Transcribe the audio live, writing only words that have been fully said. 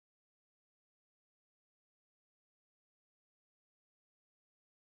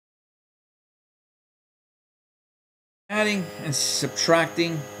Adding and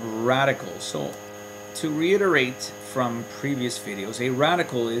subtracting radicals. So to reiterate from previous videos, a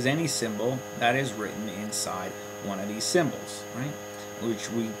radical is any symbol that is written inside one of these symbols, right?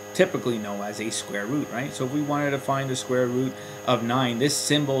 Which we typically know as a square root, right? So if we wanted to find the square root of 9, this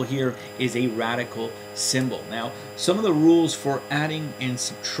symbol here is a radical symbol. Now, some of the rules for adding and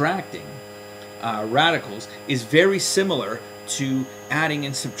subtracting radicals is very similar to adding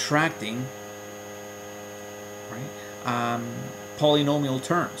and subtracting, right? Polynomial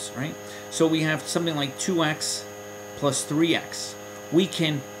terms, right? So we have something like 2x plus 3x. We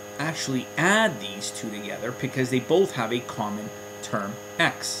can actually add these two together because they both have a common term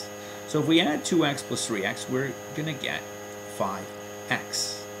x. So if we add 2x plus 3x, we're going to get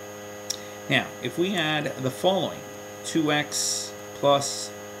 5x. Now, if we add the following, 2x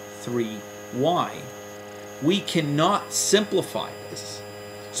plus 3y, we cannot simplify this.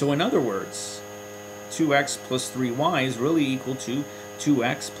 So in other words, 2x plus 3y is really equal to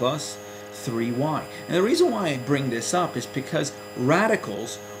 2x plus 3y. And the reason why I bring this up is because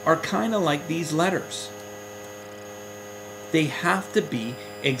radicals are kind of like these letters. They have to be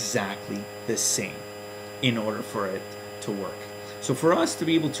exactly the same in order for it to work. So for us to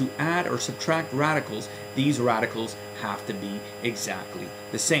be able to add or subtract radicals, these radicals have to be exactly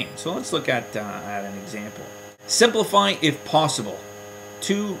the same. So let's look at an example. Simplify if possible.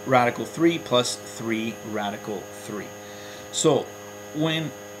 2 radical 3 plus 3 radical 3. So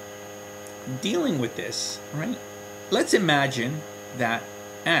when dealing with this, right, let's imagine that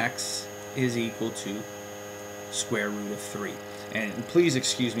x is equal to square root of 3. And please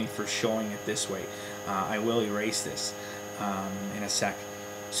excuse me for showing it this way. I will erase this in a sec.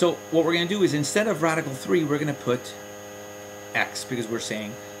 So what we're going to do is instead of radical 3, we're going to put x because we're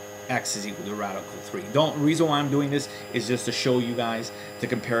saying x is equal to radical 3. The reason why I'm doing this is just to show you guys, to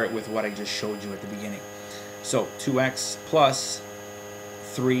compare it with what I just showed you at the beginning. So 2x plus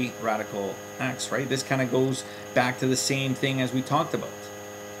 3 radical x, right? This kind of goes back to the same thing as we talked about,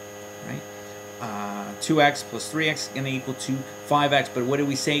 right? 2x plus 3x is going to equal to 5x. But what did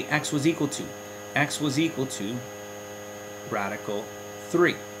we say x was equal to? X was equal to radical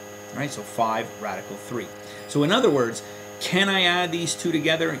 3, right? So 5 radical 3. So in other words, can I add these two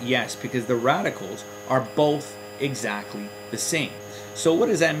together? Yes, because the radicals are both exactly the same. So what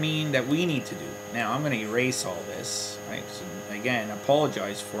does that mean that we need to do? Now I'm going to erase all this, right? So again,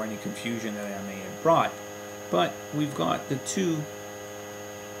 apologize for any confusion that I may have brought, but we've got the 2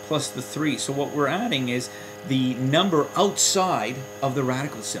 plus the 3. So what we're adding is the number outside of the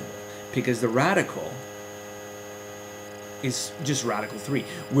radical symbol, because the radical is just radical 3.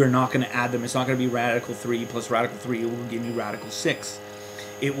 We're not going to add them. It's not going to be radical 3 plus radical 3. It will give me radical 6.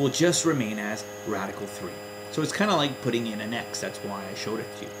 It will just remain as radical 3. So it's kind of like putting in an x. That's why I showed it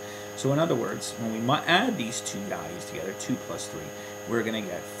to you. So in other words, when we add these two values together, 2 plus 3, we're going to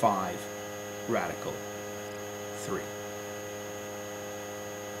get 5 radical 3.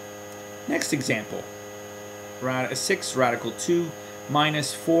 Next example, 6 radical 2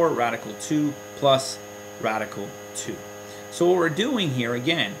 minus 4 radical 2 plus radical 2. So what we're doing here,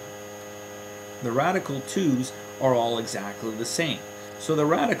 again, the radical 2's are all exactly the same. So the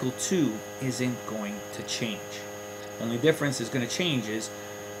radical 2 isn't going to change. Only difference is going to change is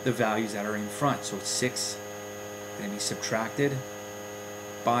the values that are in front. So 6 is going to be subtracted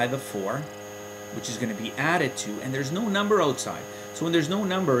by the 4, which is going to be added to, and there's no number outside. So when there's no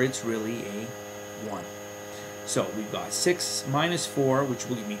number, it's really a 1. So we've got 6 minus 4, which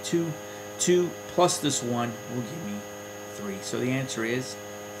will give me 2. 2 plus this 1 will give me 3. So the answer is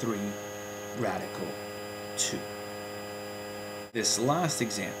 3 radical 2. This last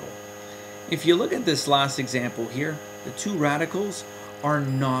example. If you look at this last example here, the two radicals are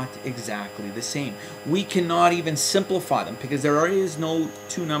not exactly the same. We cannot even simplify them because there is no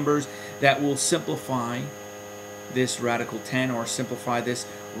two numbers that will simplify this radical 10 or simplify this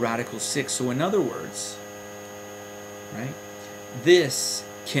radical 6. So in other words, right, this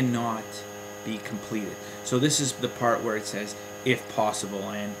cannot be completed. So this is the part where it says if possible,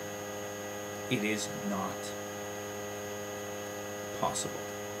 and it is not possible.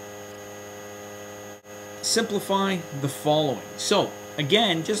 Simplify the following. So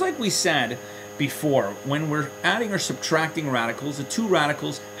again, just like we said before, when we're adding or subtracting radicals, the two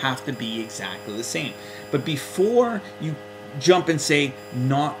radicals have to be exactly the same. But before you jump and say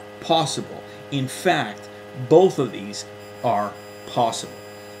not possible, in fact, both of these are possible.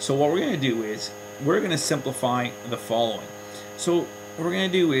 So what we're going to do is we're going to simplify the following. So what we're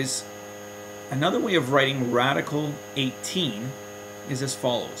going to do is another way of writing radical 18 is as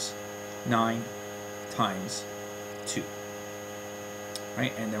follows: 9 times 2.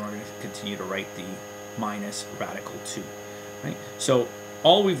 Right? And then we're going to continue to write the minus radical 2. Right? So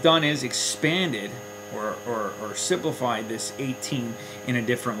all we've done is expanded or simplified this 18 in a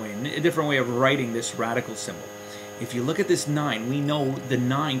different way of writing this radical symbol. If you look at this 9, we know the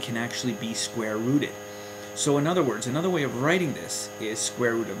 9 can actually be square rooted. So in other words, another way of writing this is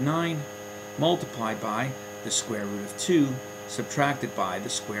square root of 9 multiplied by the square root of 2 subtracted by the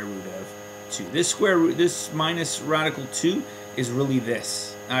square root of 2. This minus radical 2 is really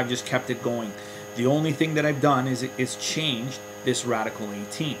this. I've just kept it going. The only thing that I've done is changed this radical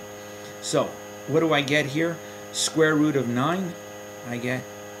 18. So what do I get here? Square root of 9, I get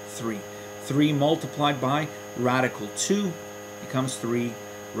 3. 3 multiplied by radical 2 becomes 3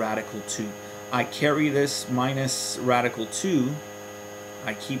 radical 2. I carry this minus radical 2.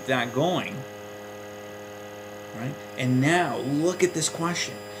 I keep that going. Right? And now look at this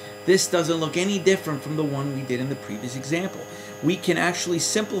question. This doesn't look any different from the one we did in the previous example. We can actually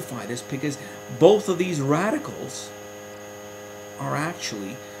simplify this because both of these radicals are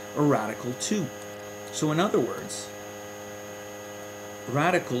actually a radical 2. So in other words,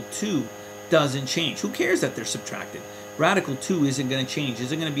 radical 2 doesn't change. Who cares that they're subtracted? Radical 2 isn't going to change,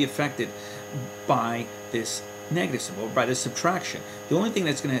 isn't going to be affected by this negative symbol, by this subtraction. The only thing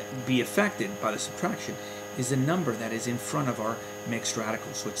that's going to be affected by the subtraction is the number that is in front of our mixed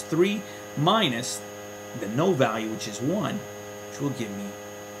radicals. So it's 3 minus the no value, which is 1, which will give me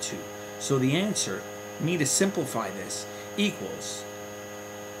 2. So the answer, me to simplify this, equals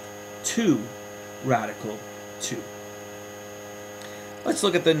 2 radical 2. Let's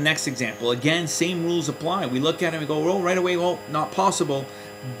look at the next example. Again, same rules apply. We look at it and we go, oh, right away, well, not possible.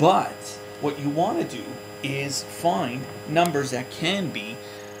 But what you want to do is find numbers that can be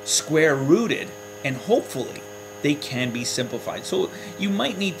square rooted, and hopefully they can be simplified. So you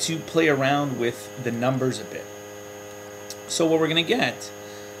might need to play around with the numbers a bit. So what we're going to get,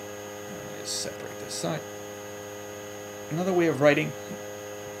 let's separate this side. Another way of writing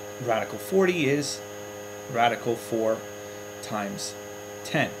radical 40 is radical 4 times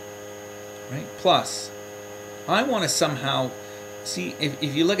 10, right? Plus, I want to somehow, see,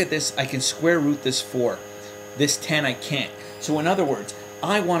 if you look at this, I can square root this 4. This 10 I can't. So in other words,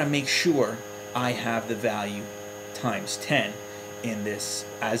 I want to make sure I have the value times 10 in this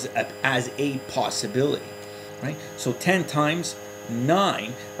as a possibility, right? So 10 times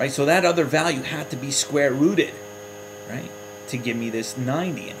 9, right? So that other value had to be square rooted, right, to give me this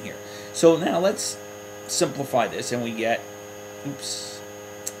 90 in here. So now let's simplify this, and we get,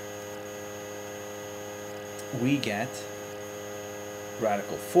 we get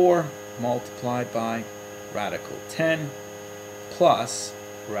radical 4 multiplied by radical 10 plus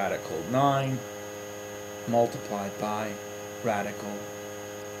radical 9 multiplied by radical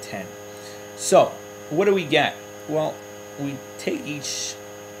 10. So what do we get? Well, we take each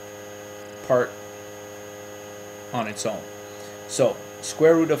part on its own. So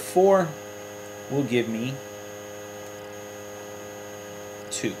square root of 4 will give me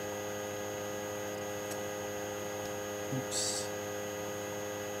 2.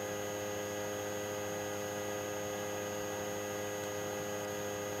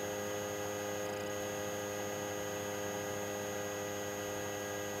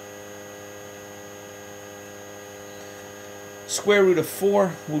 Square root of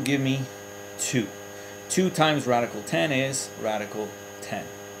 4 will give me 2. 2 times radical 10 is radical 10.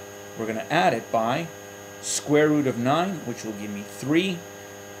 We're going to add it by square root of 9, which will give me 3.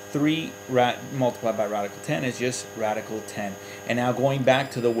 3 multiplied by radical 10 is just radical 10. And now going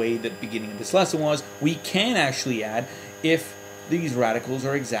back to the way the beginning of this lesson was, we can actually add if these radicals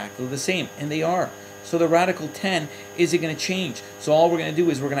are exactly the same. And they are. So the radical 10 isn't going to change. So all we're going to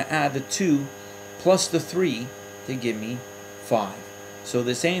do is we're going to add the 2 plus the 3 to give me 5. So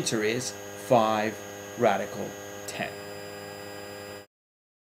this answer is 5 radical 10.